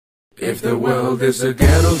If the world is a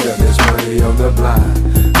ghetto, then there's money on the block.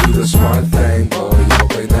 Do the smart thing, boy,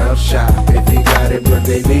 open up shop. If you got it when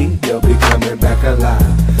they need, they'll be coming back alive.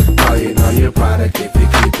 All you know your product if you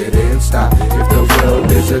keep it in stock. If the world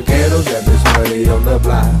is a ghetto, then there's money on the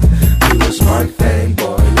block. Do the smart thing,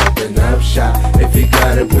 boy, open up shop. If you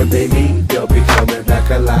got it when they need, they'll be coming back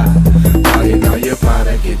alive. All you know your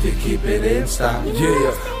product if you keep it in stock.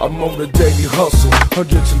 Yeah, I'm on the daily hustle,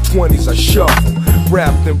 120s I shuffle,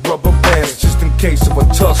 wrapped in rubber bands just in case of a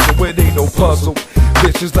tussle. It ain't no puzzle,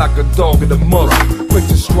 vicious like a dog in the muzzle, quick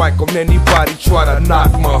to strike on anybody try to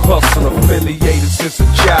knock my hustle. Affiliated since a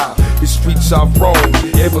child, the streets I've roamed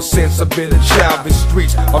ever since I've been a child. The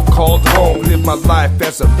streets I've called home, lived my life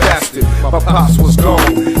as a bastard. My pops was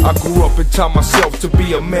gone, I grew up and taught myself to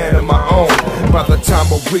be a man of my own. By the time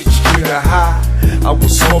I reached junior high, I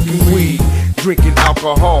was smoking weed, drinking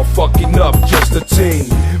alcohol, fucking up just a teen,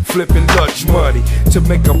 flipping lunch money to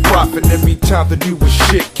make a profit. Every time the newest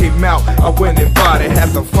shit came out, I went and bought it. Had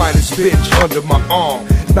the finest bitch under my arm,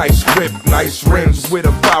 nice whip, nice rims with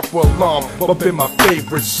a proper alarm. Bumping my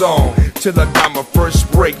favorite song till I got my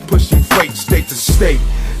first break, pushing freight state to state.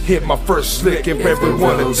 Hit my first slick if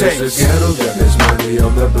everyone a taste. If the world is a ghetto, then there's money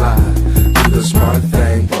on the block. Do the smart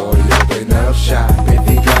thing, boy, open up shop. If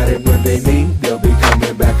you got it when they need, they'll be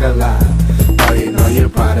coming back alive. All you know your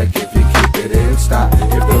product if you keep it in stock.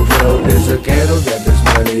 If the world is a ghetto, then there's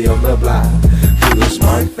money on the block. Do the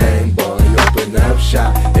smart thing, boy, open up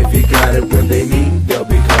shop. If you got it when they need, they'll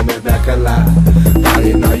be coming back alive. All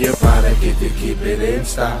you know your product if you keep it in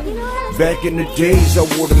stock. Back in the days, I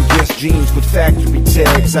wore them Guess jeans with factory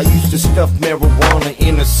tags. I used to stuff marijuana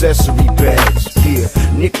in accessory bags. Yeah,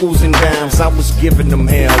 nickels and dimes, I was giving them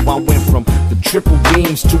hell. I went from the triple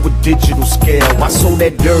beams to a digital scale. I sold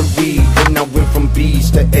that dirt weed, then I went from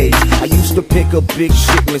B's to A's. I used to pick up big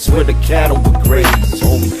shipments where the cattle would graze,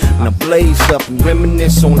 homie. And I blaze up and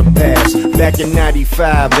reminisce on the past. Back in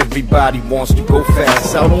 95, everybody wants to go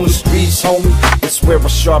fast. Out on the streets, homie, that's where I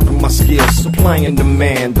sharpen my skills. Supply and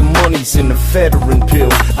demand, the money's in the veteran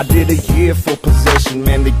pills. I did a year for possession,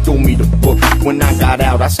 man, they threw me the book. When I got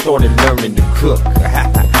out, I started learning to cook.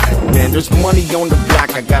 Man, there's money on the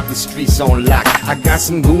block, I got the streets on lock. I got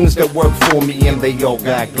some goons that work for me and they all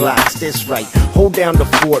got Glocks. That's right, hold down the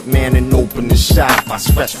fort, man, and open the shop. I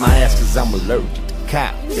scratch my ass cause I'm allergic to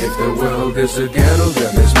cops. If the world is a ghetto,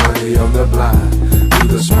 then there's money on the block. Do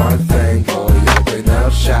the smart thing, boy, open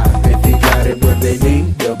up shop. If you got it when they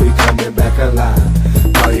need, they'll be coming back alive.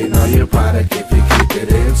 All you know your product if you keep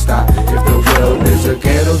it in stock. If the world is a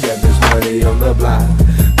ghetto, then there's money on the block.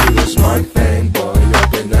 Do the smart thing, boy,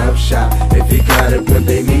 open up shop. If you got it when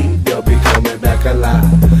they need, they'll be coming back alive.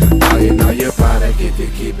 All you know your product if you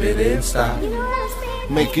keep it in stock.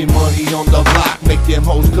 Making money on the block, make them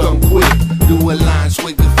hoes come quick. Do a line,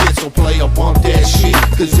 swing the fit, so play up on that shit.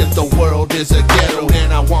 Cause if the world is a ghetto,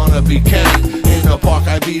 then I wanna be king. In the park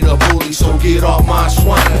I be the bully, so get off my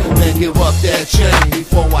swing. Then give up that chain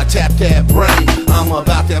before I tap that brain. I'm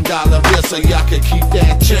about them dollar bills so y'all can keep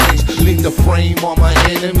that change. Leave the frame on my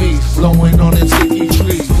enemies, blowing on them sticky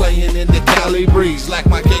trees. Playing in the Cali breeze, like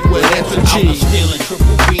my cake with extra cheese. I was stealing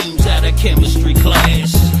triple beams out of chemistry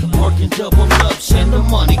class, working double ups and the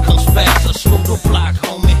money comes fast. I smoke the block,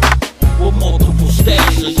 homie, with multiple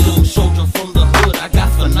stacks. A young soldier from the hood, I got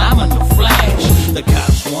phenomenal flash. The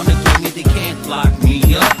cops wanna get me, they can't lock me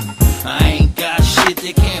up. I ain't got shit,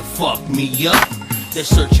 they can't fuck me up. They're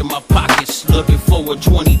searching my pockets, looking for a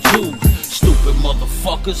 22. Stupid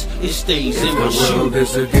motherfuckers, it stays in my shoe. If the world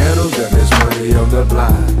is a ghetto, then there's money on the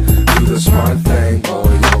block. Do the smart thing,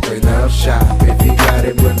 boy, open up shop. If you got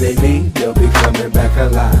it when they need, they'll be coming back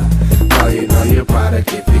alive. All you know your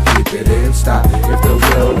product if you keep it in stock. If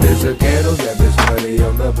the world is a ghetto, then there's money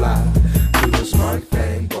on the block. Do the smart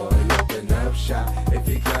thing, boy, open up shop. If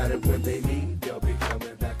you got it when they need, they'll be coming